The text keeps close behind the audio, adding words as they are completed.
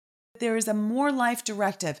There is a more life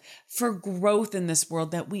directive for growth in this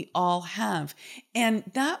world that we all have. And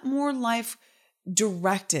that more life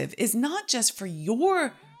directive is not just for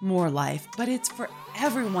your more life, but it's for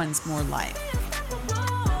everyone's more life.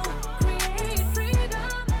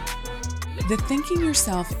 The Thinking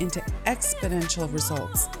Yourself into Exponential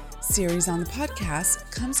Results series on the podcast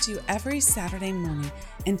comes to you every Saturday morning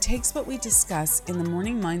and takes what we discuss in the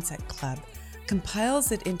Morning Mindset Club,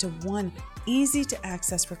 compiles it into one easy to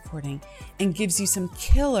access recording, and gives you some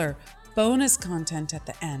killer bonus content at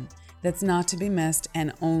the end that's not to be missed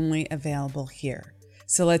and only available here.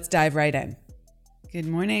 So let's dive right in. Good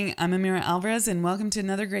morning. I'm Amira Alvarez, and welcome to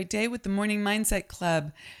another great day with the Morning Mindset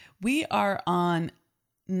Club. We are on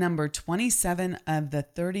number 27 of the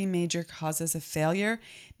 30 major causes of failure.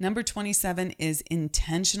 Number 27 is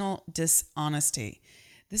intentional dishonesty.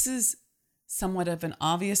 This is somewhat of an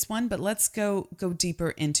obvious one, but let's go deeper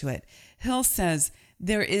into it. Hill says,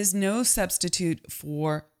 there is no substitute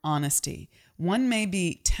for honesty. One may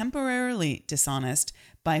be temporarily dishonest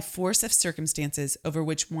by force of circumstances over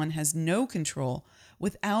which one has no control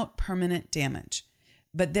without permanent damage.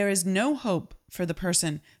 But there is no hope for the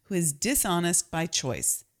person who is dishonest by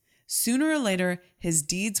choice. Sooner or later, his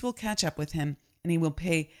deeds will catch up with him, and he will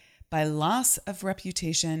pay by loss of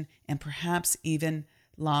reputation and perhaps even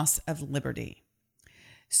loss of liberty.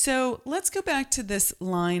 So let's go back to this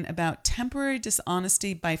line about temporary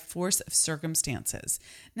dishonesty by force of circumstances.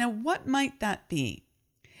 Now, what might that be?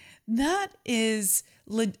 Those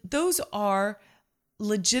are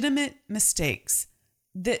legitimate mistakes.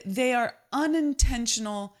 They are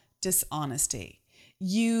unintentional dishonesty.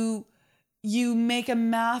 You make a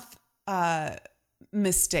math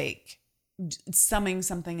mistake summing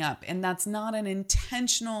something up, and that's not an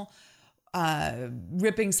intentional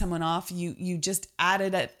ripping someone off. You just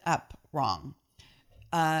added it up wrong.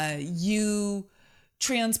 You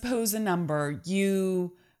transpose a number.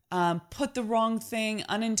 You put the wrong thing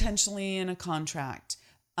unintentionally in a contract.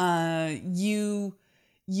 There's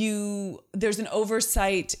an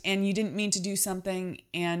oversight and you didn't mean to do something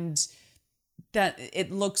and that it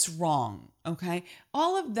looks wrong. Okay.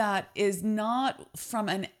 All of that is not from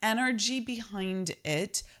an energy behind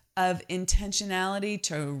it of intentionality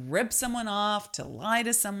to rip someone off, to lie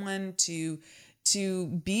to someone, to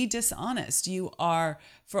be dishonest. You are,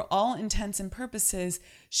 for all intents and purposes,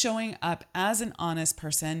 showing up as an honest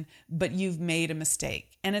person, but you've made a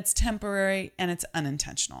mistake and it's temporary and it's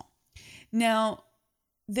unintentional. Now,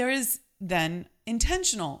 there is then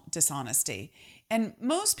intentional dishonesty. And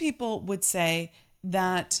most people would say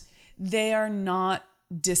that they are not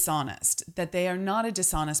dishonest, that they are not a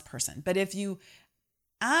dishonest person. But if you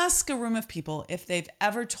ask a room of people if they've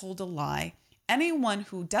ever told a lie, anyone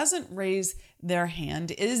who doesn't raise their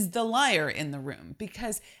hand is the liar in the room,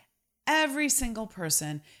 because every single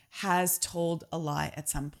person has told a lie at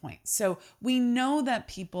some point. So we know that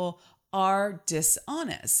people are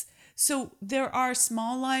dishonest. So there are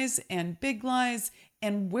small lies and big lies.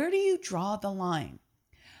 And where do you draw the line?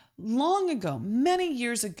 Long ago, many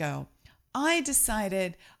years ago, I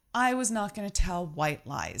decided I was not going to tell white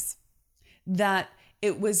lies, that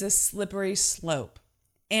it was a slippery slope.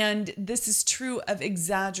 And this is true of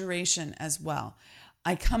exaggeration as well.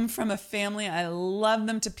 I come from a family, I love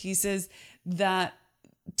them to pieces, that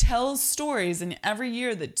tells stories, and every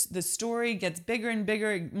year the story gets bigger and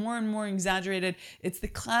bigger, more and more exaggerated. It's the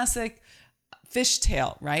classic fish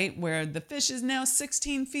tale, right? Where the fish is now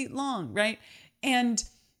 16 feet long, right? And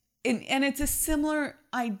it's a similar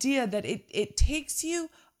idea that it takes you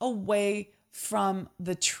away from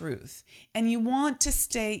the truth, and you want to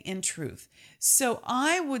stay in truth. So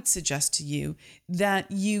I would suggest to you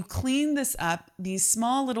that you clean this up, these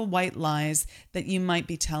small little white lies that you might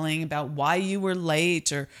be telling about why you were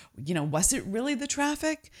late, or, was it really the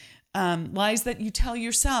traffic? Lies that you tell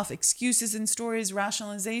yourself, excuses and stories,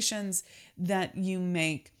 rationalizations that you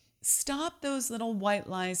make. Stop those little white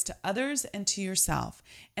lies to others and to yourself,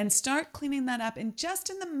 and start cleaning that up. And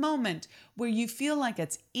just in the moment where you feel like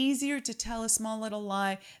it's easier to tell a small little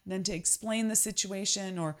lie than to explain the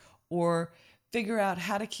situation or figure out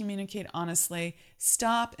how to communicate honestly,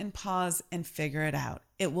 stop and pause and figure it out.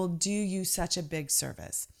 It will do you such a big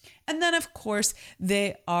service. And then, of course,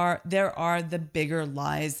 there are the bigger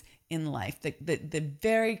lies in life, the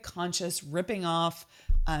very conscious ripping off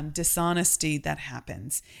dishonesty that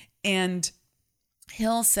happens. And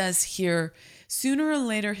Hill says here, sooner or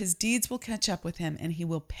later, his deeds will catch up with him, and he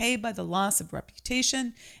will pay by the loss of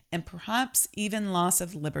reputation and perhaps even loss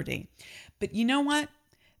of liberty. But you know what?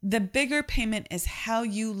 The bigger payment is how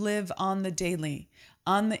you live on the daily,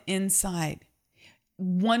 on the inside.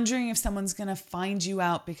 wondering if someone's going to find you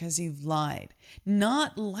out because you've lied,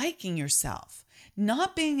 not liking yourself,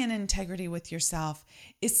 not being in integrity with yourself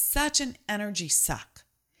is such an energy suck.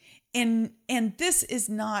 And this is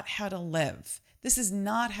not how to live. This is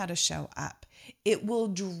not how to show up. It will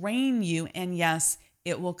drain you. And yes,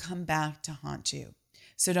 it will come back to haunt you.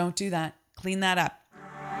 So don't do that. Clean that up.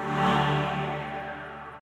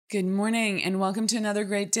 Good morning and welcome to another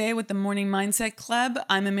great day with the Morning Mindset Club.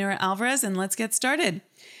 I'm Amira Alvarez and let's get started.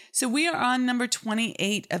 So we are on number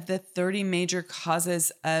 28 of the 30 major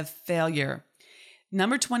causes of failure.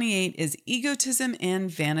 Number 28 is egotism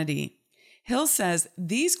and vanity. Hill says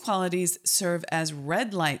these qualities serve as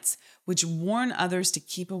red lights which warn others to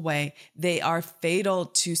keep away. They are fatal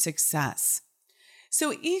to success.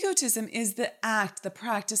 So egotism is the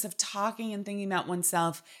practice of talking and thinking about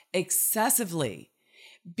oneself excessively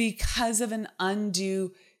because of an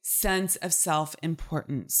undue sense of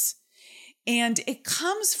self-importance. And it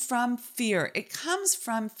comes from fear. It comes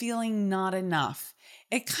from feeling not enough.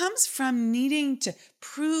 It comes from needing to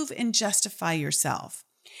prove and justify yourself.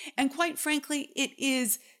 And quite frankly, it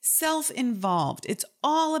is self-involved. It's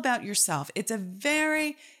all about yourself. It's a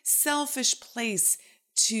very selfish place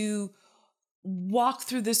to walk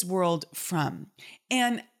through this world from.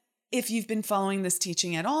 And if you've been following this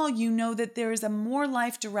teaching at all, you know that there is a more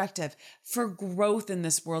life directive for growth in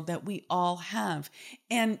this world that we all have.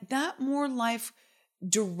 And that more life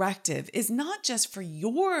directive is not just for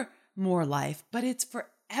your more life, but it's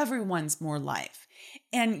for everyone's more life.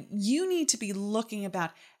 And you need to be looking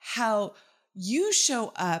about how you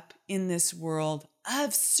show up in this world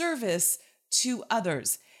of service to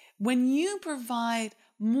others. When you provide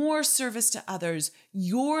more service to others,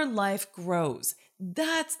 your life grows.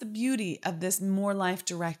 That's the beauty of this more life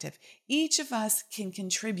directive. Each of us can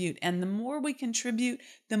contribute, and the more we contribute,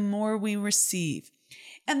 the more we receive.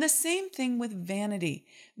 And the same thing with vanity.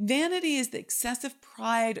 Vanity is the excessive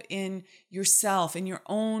pride in yourself, in your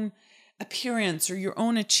own appearance or your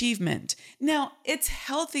own achievement. Now, it's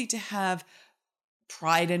healthy to have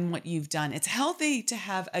pride in what you've done. It's healthy to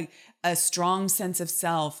have a strong sense of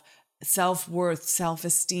self-worth,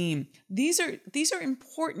 self-esteem. These are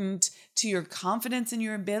important to your confidence and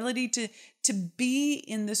your ability to be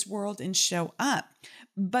in this world and show up.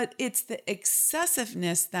 But it's the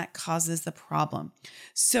excessiveness that causes the problem.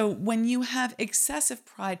 So when you have excessive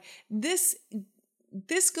pride, this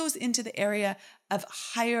goes into the area of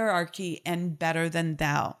hierarchy and better than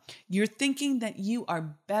thou. You're thinking that you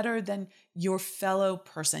are better than your fellow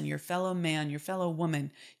person, your fellow man, your fellow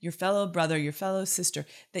woman, your fellow brother, your fellow sister,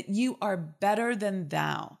 that you are better than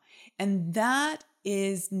thou. And that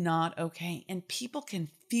is not okay. And people can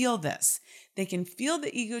feel this. They can feel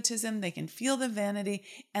the egotism, they can feel the vanity,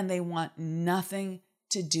 and they want nothing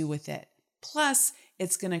to do with it. Plus,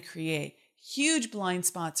 it's going to create huge blind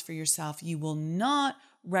spots for yourself. You will not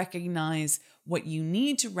recognize what you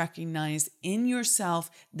need to recognize in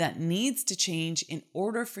yourself that needs to change in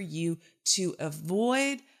order for you to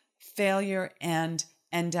avoid failure and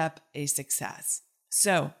end up a success.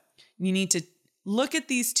 So you need to look at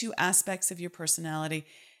these two aspects of your personality,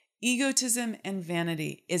 egotism and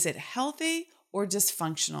vanity. Is it healthy or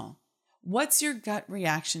dysfunctional? What's your gut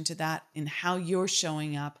reaction to that and how you're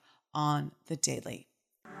showing up on the daily?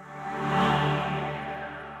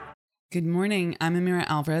 Good morning. I'm Amira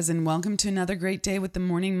Alvarez and welcome to another great day with the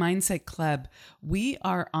Morning Mindset Club. We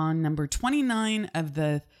are on number 29 of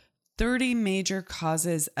the 30 major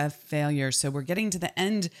causes of failure. So we're getting to the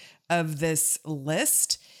end of this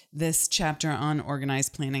list. This chapter on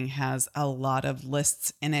organized planning has a lot of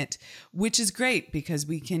lists in it, which is great because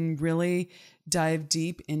we can really dive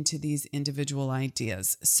deep into these individual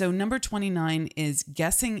ideas. So number 29 is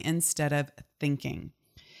guessing instead of thinking.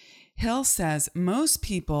 Hill says most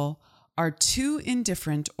people are too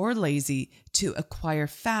indifferent or lazy to acquire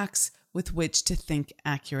facts with which to think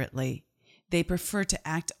accurately. They prefer to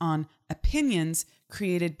act on opinions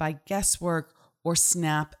created by guesswork or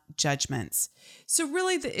snap judgments. So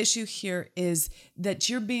really the issue here is that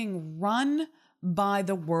you're being run by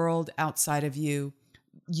the world outside of you.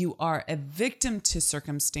 You are a victim to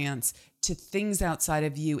circumstance, to things outside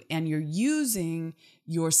of you, and you're using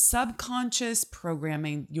your subconscious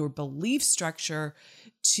programming, your belief structure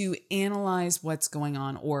to analyze what's going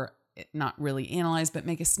on, or not really analyze, but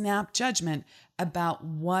make a snap judgment about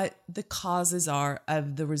what the causes are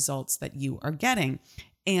of the results that you are getting.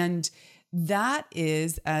 And that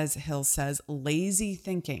is, as Hill says, lazy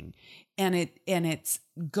thinking. And it's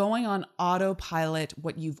going on autopilot,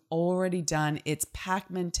 what you've already done. It's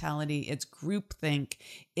pack mentality. It's groupthink.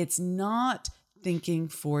 It's not thinking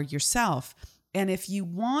for yourself. And if you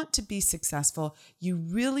want to be successful, you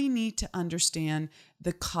really need to understand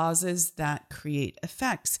the causes that create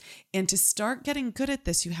effects. And to start getting good at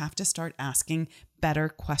this, you have to start asking better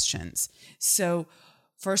questions. So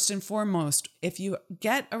first and foremost, if you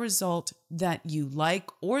get a result that you like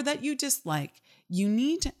or that you dislike, you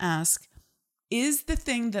need to ask, is the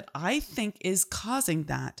thing that I think is causing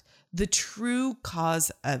that the true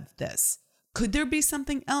cause of this? Could there be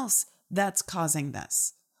something else that's causing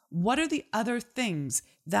this? What are the other things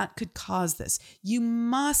that could cause this? You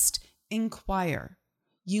must inquire.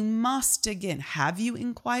 You must dig in. Have you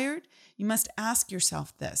inquired? You must ask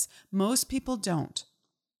yourself this. Most people don't.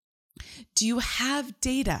 Do you have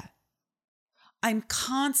data? I'm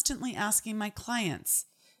constantly asking my clients,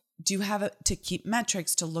 do you have to keep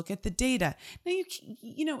metrics, to look at the data?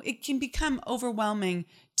 Now, it can become overwhelming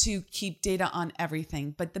to keep data on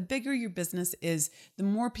everything, but the bigger your business is, the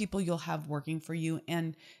more people you'll have working for you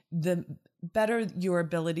and the better your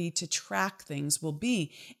ability to track things will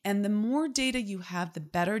be. And the more data you have, the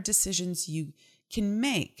better decisions you can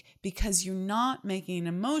make, because you're not making an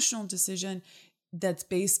emotional decision that's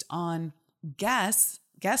based on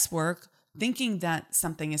guesswork, thinking that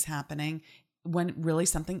something is happening when really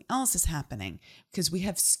something else is happening, because we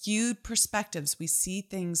have skewed perspectives. We see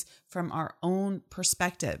things from our own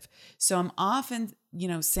perspective. So I'm often,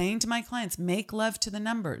 saying to my clients, make love to the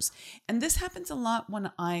numbers. And this happens a lot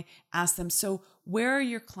when I ask them, so where are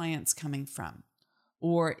your clients coming from?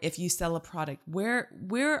 Or if you sell a product, where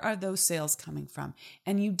are those sales coming from?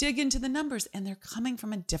 And you dig into the numbers and they're coming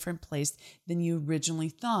from a different place than you originally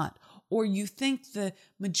thought. Or you think the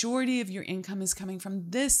majority of your income is coming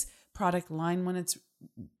from this product line when it's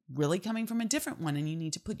really coming from a different one, and you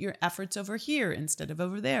need to put your efforts over here instead of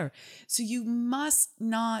over there. So you must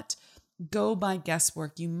not go by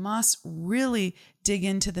guesswork. You must really dig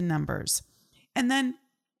into the numbers. And then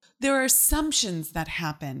there are assumptions that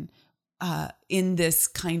happen in this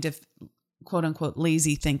kind of quote unquote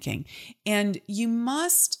lazy thinking. And you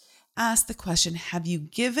must ask the question, have you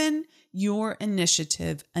given your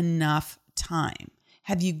initiative enough time?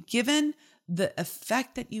 Have you given the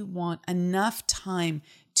effect that you want enough time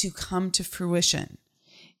to come to fruition?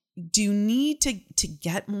 Do you need to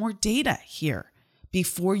get more data here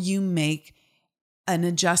before you make an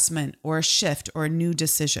adjustment or a shift or a new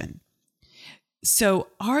decision? So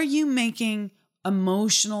are you making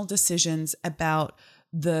emotional decisions about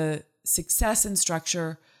the success and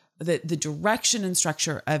structure, the direction and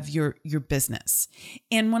structure of your business?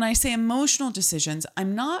 And when I say emotional decisions,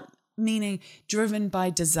 I'm not meaning driven by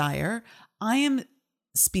desire. I am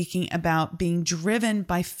speaking about being driven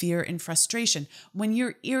by fear and frustration. When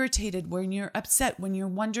you're irritated, when you're upset, when you're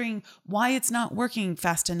wondering why it's not working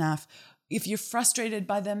fast enough, if you're frustrated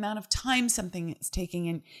by the amount of time something is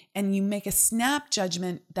taking, and you make a snap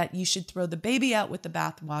judgment that you should throw the baby out with the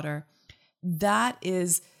bathwater, that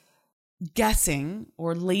is guessing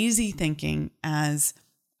or lazy thinking, as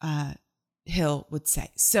Hill would say.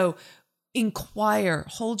 So inquire,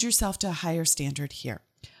 hold yourself to a higher standard here.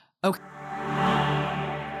 Okay.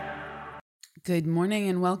 Good morning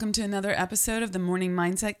and welcome to another episode of the Morning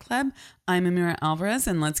Mindset Club. I'm Amira Alvarez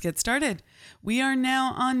and let's get started. We are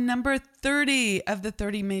now on number 30 of the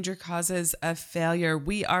 30 major causes of failure.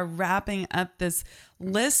 We are wrapping up this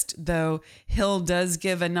list, though Hill does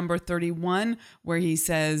give a number 31 where he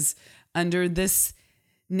says, under this,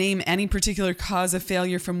 name any particular cause of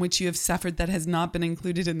failure from which you have suffered that has not been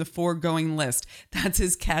included in the foregoing list. That's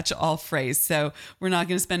his catch-all phrase. So we're not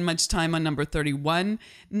going to spend much time on number 31.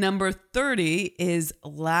 Number 30 is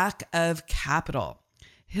lack of capital.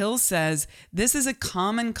 Hill says this is a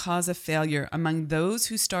common cause of failure among those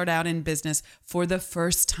who start out in business for the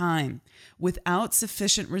first time, without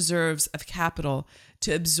sufficient reserves of capital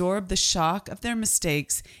to absorb the shock of their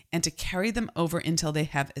mistakes and to carry them over until they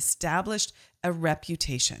have established a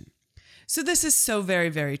reputation. So this is so very,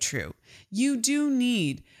 very true. You do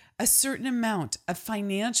need a certain amount of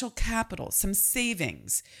financial capital, some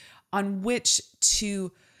savings on which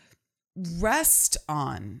to rest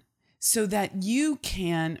on, so that you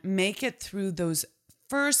can make it through those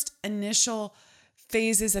first initial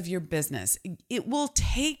phases of your business. It will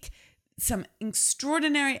take some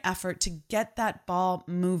extraordinary effort to get that ball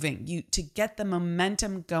moving, to get the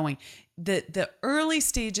momentum going. The early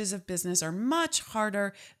stages of business are much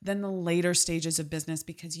harder than the later stages of business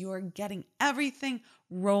because you are getting everything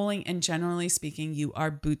rolling, and generally speaking, you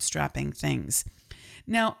are bootstrapping things.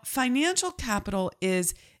 Now, financial capital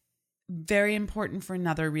is very important for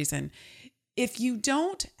another reason. If you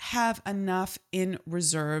don't have enough in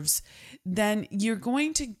reserves, then you're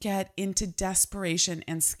going to get into desperation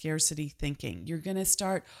and scarcity thinking. You're going to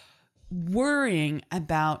start worrying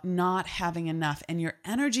about not having enough, and your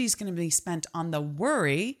energy is going to be spent on the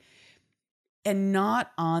worry and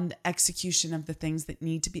not on the execution of the things that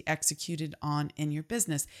need to be executed on in your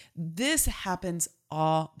business. This happens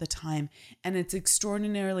all the time, and it's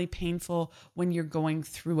extraordinarily painful when you're going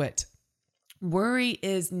through it. Worry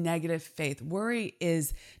is negative faith. Worry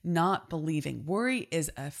is not believing. Worry is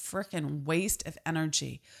a freaking waste of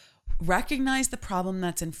energy. Recognize the problem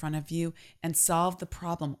that's in front of you and solve the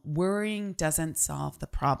problem. Worrying doesn't solve the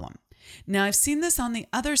problem. Now, I've seen this on the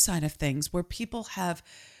other side of things where people have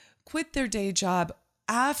quit their day job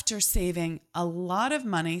after saving a lot of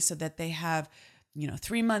money so that they have,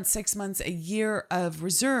 3 months, 6 months, a year of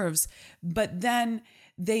reserves, but then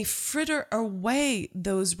they fritter away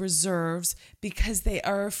those reserves because they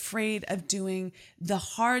are afraid of doing the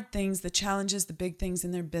hard things, the challenges, the big things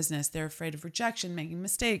in their business. They're afraid of rejection, making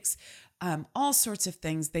mistakes, all sorts of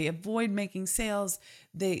things. They avoid making sales.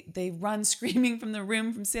 They run screaming from the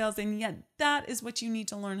room from sales. And yet that is what you need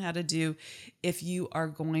to learn how to do if you are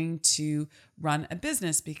going to run a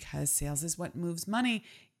business, because sales is what moves money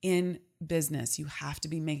in business. You have to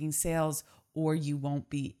be making sales or you won't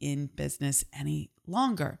be in business any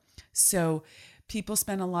longer. So people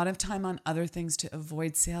spend a lot of time on other things to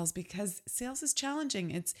avoid sales because sales is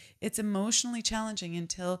challenging. It's emotionally challenging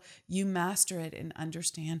until you master it and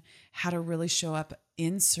understand how to really show up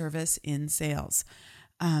in service in sales.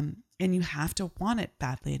 And you have to want it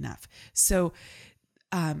badly enough. So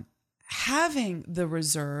having the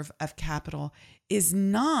reserve of capital is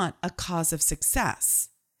not a cause of success,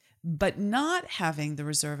 but not having the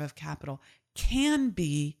reserve of capital can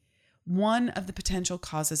be one of the potential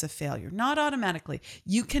causes of failure. Not automatically.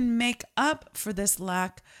 You can make up for this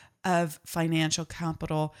lack of financial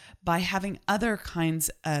capital by having other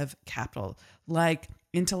kinds of capital, like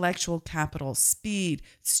intellectual capital, speed,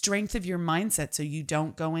 strength of your mindset so you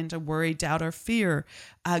don't go into worry, doubt, or fear,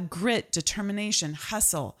 grit, determination,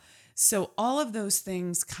 hustle. So all of those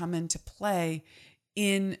things come into play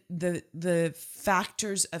in the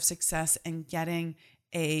factors of success and getting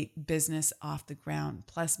a business off the ground,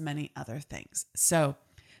 plus many other things. So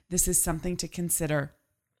this is something to consider.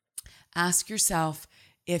 Ask yourself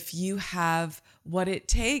if you have what it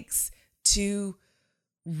takes to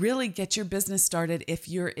really get your business started if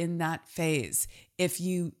you're in that phase. If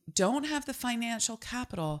you don't have the financial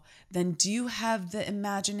capital, then do you have the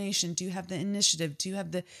imagination? Do you have the initiative? Do you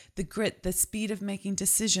have the grit, the speed of making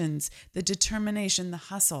decisions, the determination, the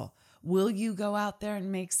hustle? Will you go out there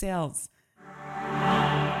and make sales?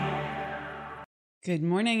 Good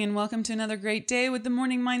morning and welcome to another great day with the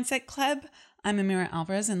Morning Mindset Club. I'm Amira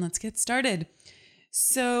Alvarez and let's get started.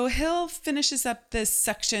 So Hill finishes up this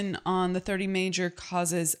section on the 30 major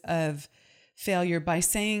causes of failure by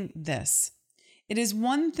saying this: it is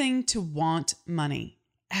one thing to want money.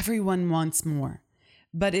 Everyone wants more,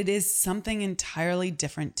 but it is something entirely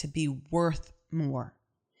different to be worth more.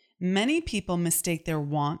 Many people mistake their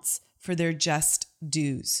wants for their just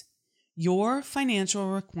dues. Your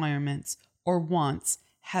financial requirements or wants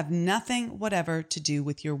have nothing whatever to do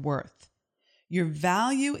with your worth. Your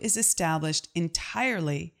value is established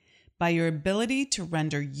entirely by your ability to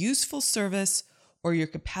render useful service or your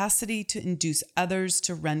capacity to induce others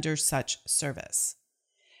to render such service.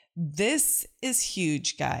 This is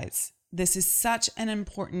huge, guys. This is such an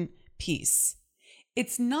important piece.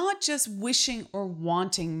 It's not just wishing or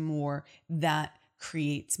wanting more that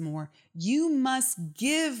creates more. You must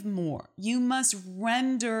give more. You must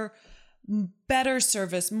render better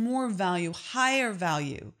service, more value, higher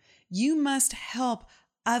value. You must help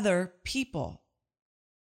other people.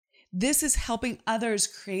 This is helping others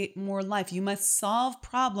create more life. You must solve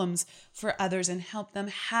problems for others and help them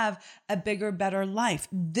have a bigger, better life.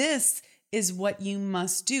 This is what you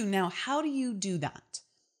must do. Now, how do you do that?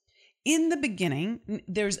 In the beginning,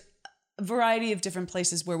 there's a variety of different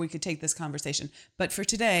places where we could take this conversation. But for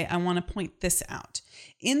today, I want to point this out.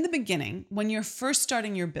 In the beginning, when you're first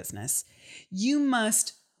starting your business, you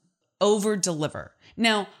must over-deliver.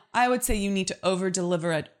 Now, I would say you need to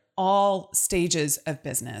over-deliver at all stages of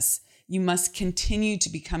business. You must continue to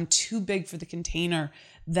become too big for the container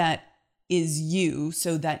that is you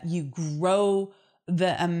so that you grow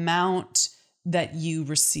the amount that you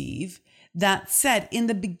receive. That said, in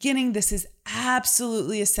the beginning, this is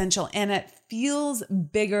absolutely essential, and it feels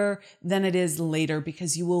bigger than it is later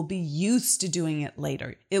because you will be used to doing it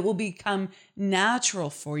later. It will become natural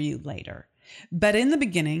for you later. But in the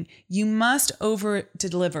beginning, you must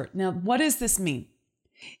over-deliver. Now, what does this mean?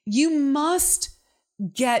 You must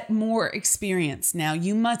get more experience now.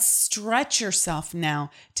 You must stretch yourself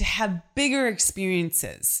now to have bigger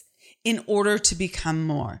experiences. in order to become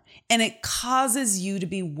more. And it causes you to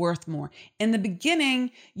be worth more. In the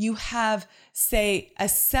beginning, you have, say, a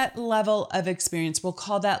set level of experience. We'll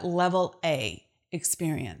call that level A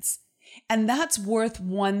experience. And that's worth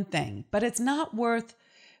one thing, but it's not worth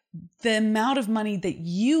the amount of money that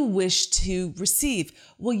you wish to receive.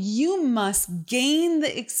 Well, you must gain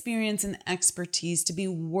the experience and expertise to be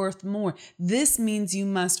worth more. This means you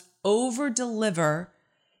must over-deliver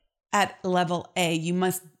at level A. You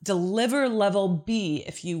must deliver level B,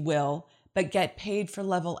 if you will, but get paid for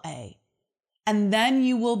level A. And then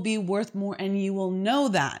you will be worth more, and you will know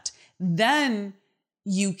that. Then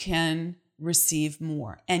you can receive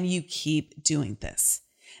more, and you keep doing this.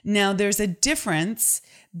 Now, there's a difference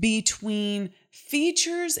between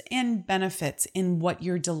features and benefits in what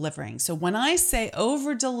you're delivering. So when I say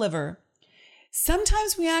over deliver,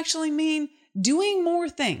 sometimes we actually mean doing more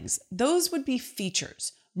things. Those would be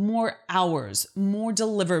features, more hours, more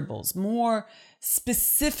deliverables, more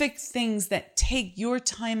specific things that take your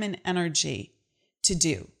time and energy to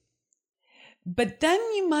do. But then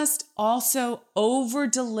you must also over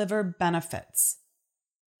deliver benefits.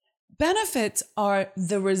 Benefits are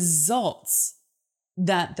the results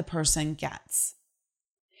that the person gets.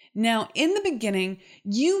 Now, in the beginning,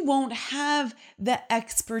 you won't have the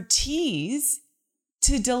expertise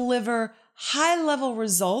to deliver high-level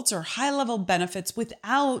results or high-level benefits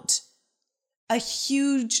without a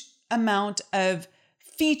huge amount of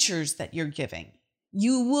features that you're giving.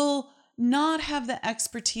 You will not have the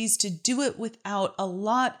expertise to do it without a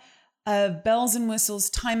lot of bells and whistles,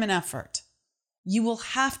 time and effort. You will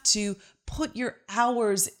have to put your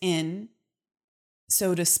hours in,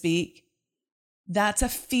 so to speak. That's a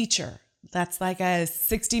feature. That's like a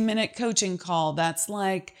 60-minute coaching call. That's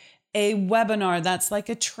like a webinar. That's like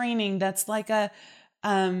a training. That's like if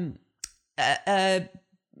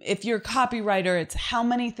you're a copywriter, it's how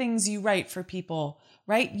many things you write for people,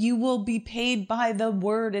 right? You will be paid by the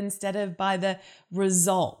word instead of by the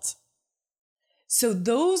result. So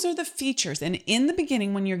those are the features. And in the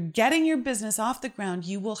beginning, when you're getting your business off the ground,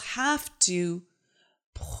 you will have to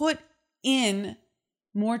put in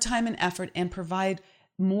more time and effort and provide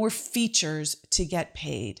more features to get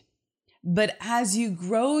paid. But as you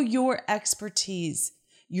grow your expertise,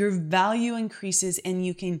 your value increases and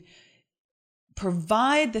you can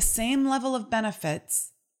provide the same level of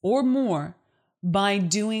benefits or more by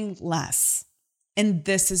doing less. And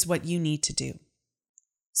this is what you need to do.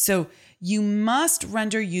 So you must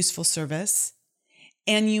render useful service,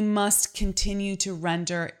 and you must continue to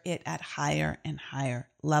render it at higher and higher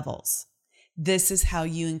levels. This is how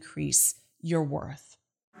you increase your worth.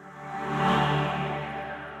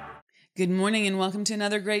 Good morning and welcome to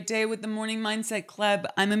another great day with the Morning Mindset Club.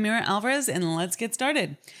 I'm Amira Alvarez and let's get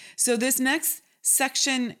started. So this next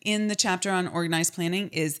section in the chapter on organized planning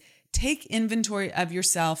is take inventory of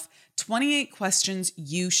yourself, 28 questions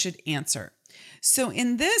you should answer. So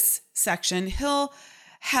in this section, Hill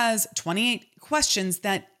has 28 questions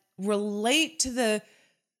that relate to the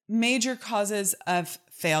major causes of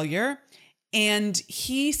failure. And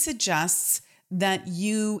he suggests that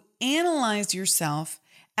you analyze yourself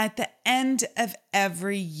at the end of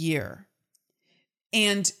every year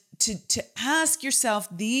and to ask yourself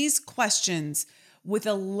these questions with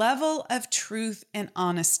a level of truth and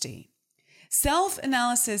honesty.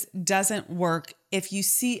 Self-analysis doesn't work if you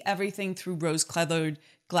see everything through rose-colored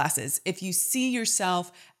glasses, if you see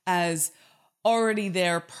yourself as already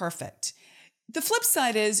there perfect. The flip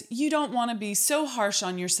side is you don't want to be so harsh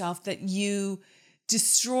on yourself that you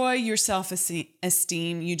destroy your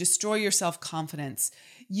self-esteem, you destroy your self-confidence.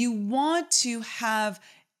 You want to have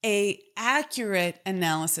an accurate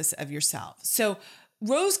analysis of yourself. So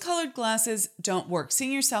rose-colored glasses don't work.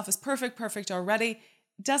 Seeing yourself as perfect already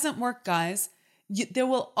doesn't work, guys. There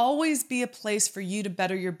will always be a place for you to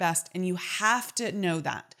better your best, and you have to know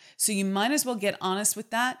that. So you might as well get honest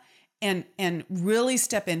with that and really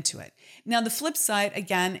step into it. Now, the flip side,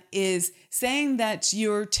 again, is saying that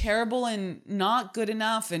you're terrible and not good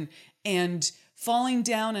enough and falling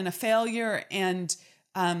down and a failure and,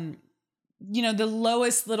 the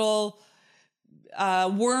lowest little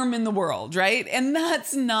worm in the world, right? And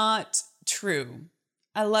that's not true.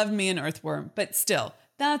 I love me an earthworm, but still,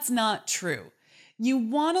 that's not true. You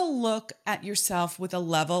want to look at yourself with a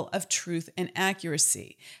level of truth and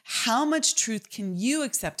accuracy. How much truth can you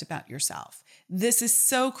accept about yourself? This is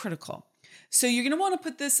so critical. So you're going to want to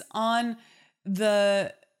put this on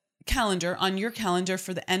the calendar, on your calendar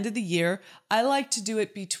for the end of the year. I like to do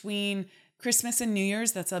it between Christmas and New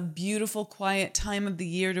Year's. That's a beautiful, quiet time of the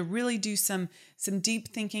year to really do some deep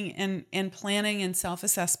thinking and planning and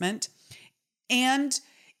self-assessment. And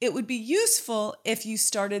it would be useful if you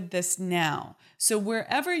started this now. So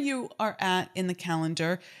wherever you are at in the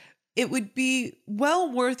calendar, it would be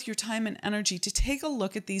well worth your time and energy to take a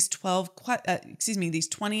look at these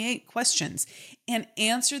 28 questions and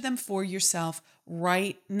answer them for yourself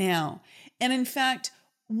right now. And in fact,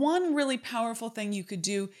 one really powerful thing you could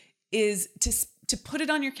do is to put it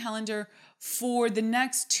on your calendar for the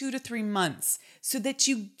next 2 to 3 months so that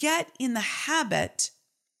you get in the habit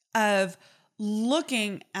of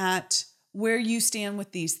looking at where you stand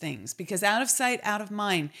with these things, because out of sight, out of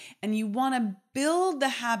mind. And you want to build the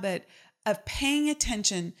habit of paying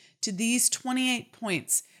attention to these 28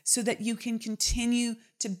 points so that you can continue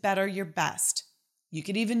to better your best. You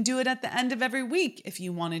could even do it at the end of every week if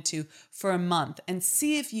you wanted to for a month and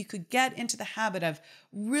see if you could get into the habit of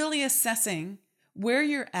really assessing where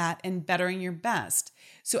you're at and bettering your best.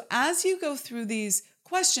 So as you go through these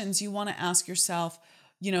questions, you want to ask yourself,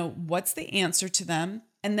 what's the answer to them?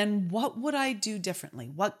 And then what would I do differently?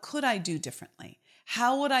 What could I do differently?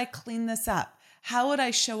 How would I clean this up? How would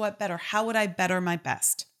I show up better? How would I better my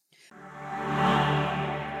best?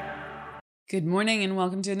 Good morning and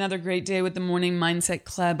welcome to another great day with the Morning Mindset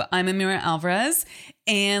Club. I'm Amira Alvarez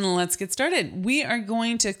and let's get started. We are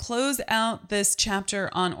going to close out this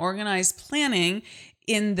chapter on organized planning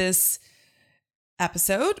in this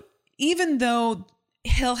episode, even though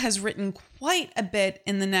Hill has written quite a bit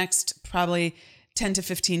in the next probably 10 to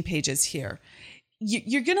 15 pages here.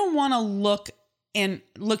 You're going to want to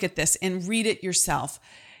look at this and read it yourself.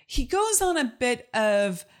 He goes on a bit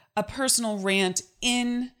of a personal rant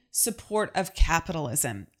in support of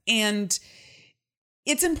capitalism. And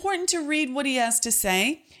it's important to read what he has to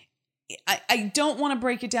say. I don't want to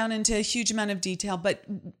break it down into a huge amount of detail, but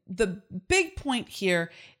the big point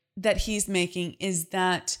here that he's making is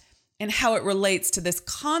that, and how it relates to this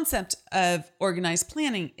concept of organized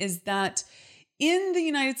planning, is that in the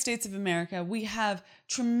United States of America, we have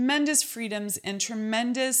tremendous freedoms and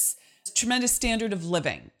tremendous standard of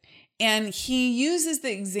living. And he uses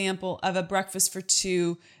the example of a breakfast for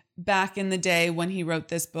two back in the day when he wrote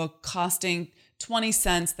this book, costing 20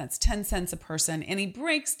 cents, that's 10 cents a person. And he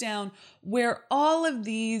breaks down where all of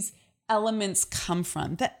these elements come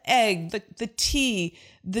from: the egg, the tea,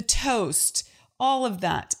 the toast, all of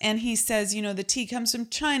that. And he says, the tea comes from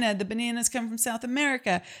China, the bananas come from South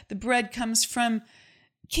America, the bread comes from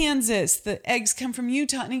Kansas, the eggs come from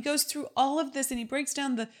Utah. And he goes through all of this and he breaks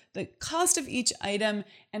down the cost of each item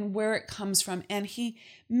and where it comes from. And he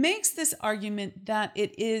makes this argument that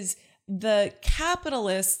it is the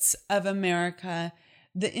capitalists of America,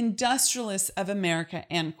 the industrialists of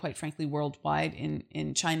America, and quite frankly, worldwide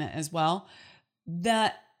in China as well,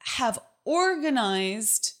 that have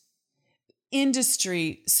organized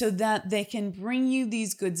industry so that they can bring you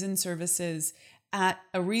these goods and services at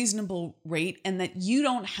a reasonable rate, and that you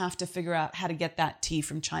don't have to figure out how to get that tea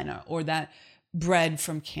from China or that bread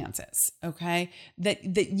from Kansas, okay? That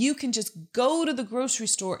you can just go to the grocery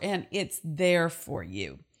store and it's there for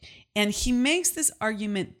you. And he makes this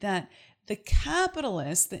argument that the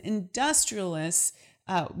capitalists, the industrialists,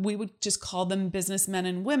 we would just call them businessmen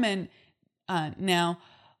and women now,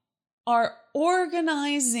 are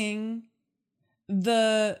organizing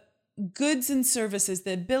the goods and services,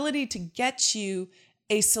 the ability to get you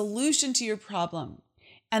a solution to your problem,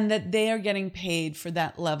 and that they are getting paid for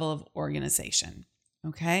that level of organization.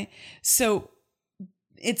 Okay. So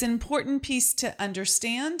it's an important piece to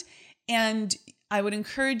understand. And I would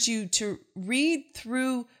encourage you to read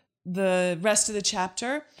through the rest of the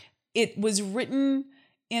chapter. It was written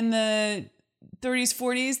in the 30s,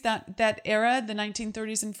 40s, that era, the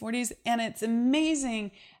 1930s and 40s. And it's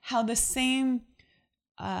amazing how the same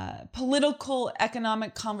political,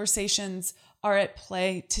 economic conversations are at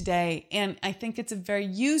play today. And I think it's a very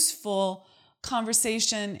useful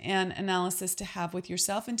conversation and analysis to have with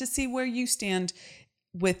yourself and to see where you stand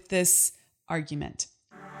with this argument.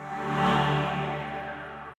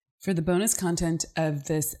 For the bonus content of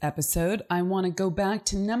this episode, I want to go back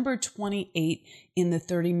to number 28 in the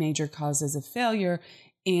 30 major causes of failure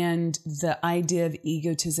and the idea of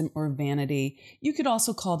egotism or vanity. You could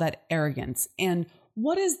also call that arrogance. And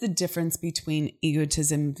what is the difference between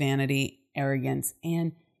egotism, vanity, arrogance,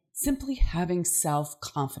 and simply having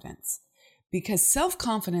self-confidence? Because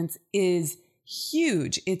self-confidence is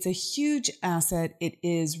huge. It's a huge asset. It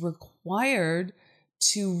is required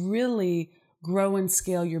to really grow and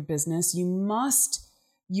scale your business. You must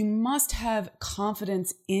have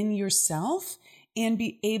confidence in yourself and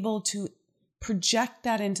be able to project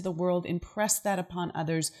that into the world, impress that upon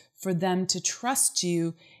others for them to trust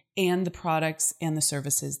you and the products and the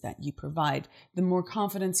services that you provide. The more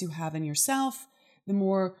confidence you have in yourself, the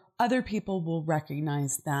more other people will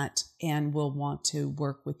recognize that and will want to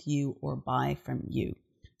work with you or buy from you.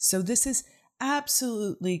 So this is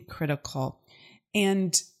absolutely critical.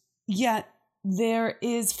 And yet there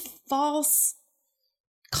is false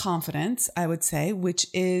confidence, I would say, which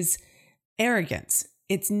is arrogance.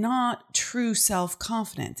 It's not true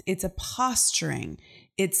self-confidence. It's a posturing.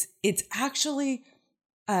 It's actually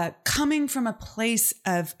coming from a place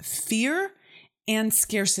of fear and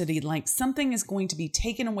scarcity, like something is going to be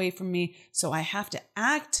taken away from me, so I have to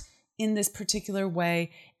act in this particular way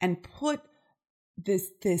and put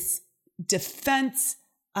this defense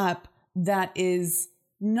up that is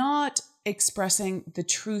not expressing the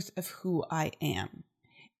truth of who I am.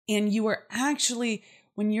 And you are actually,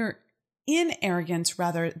 when you're in arrogance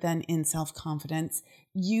rather than in self-confidence,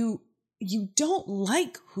 you don't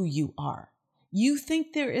like who you are. You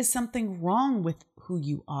think there is something wrong with who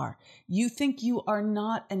you are. You think you are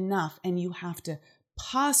not enough, and you have to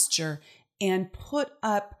posture and put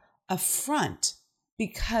up a front,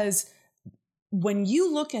 because when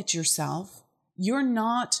you look at yourself, you're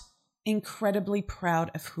not incredibly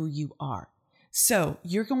proud of who you are. So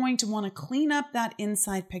you're going to want to clean up that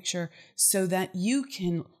inside picture so that you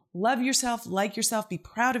can love yourself, like yourself, be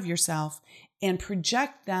proud of yourself, and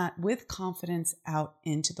project that with confidence out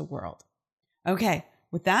into the world. Okay,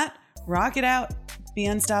 with that, rock it out, be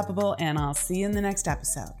unstoppable, and I'll see you in the next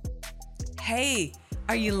episode. Hey,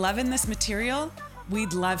 are you loving this material?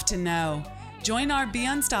 We'd love to know. Join our Be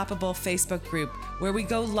Unstoppable Facebook group, where we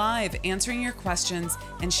go live answering your questions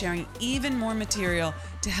and sharing even more material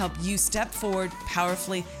to help you step forward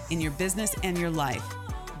powerfully in your business and your life.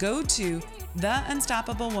 Go to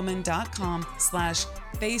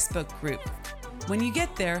theunstoppablewoman.com/Facebook group. When you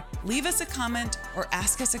get there, leave us a comment or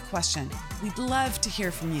ask us a question. We'd love to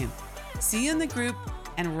hear from you. See you in the group,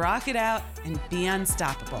 and rock it out and be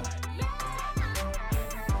unstoppable.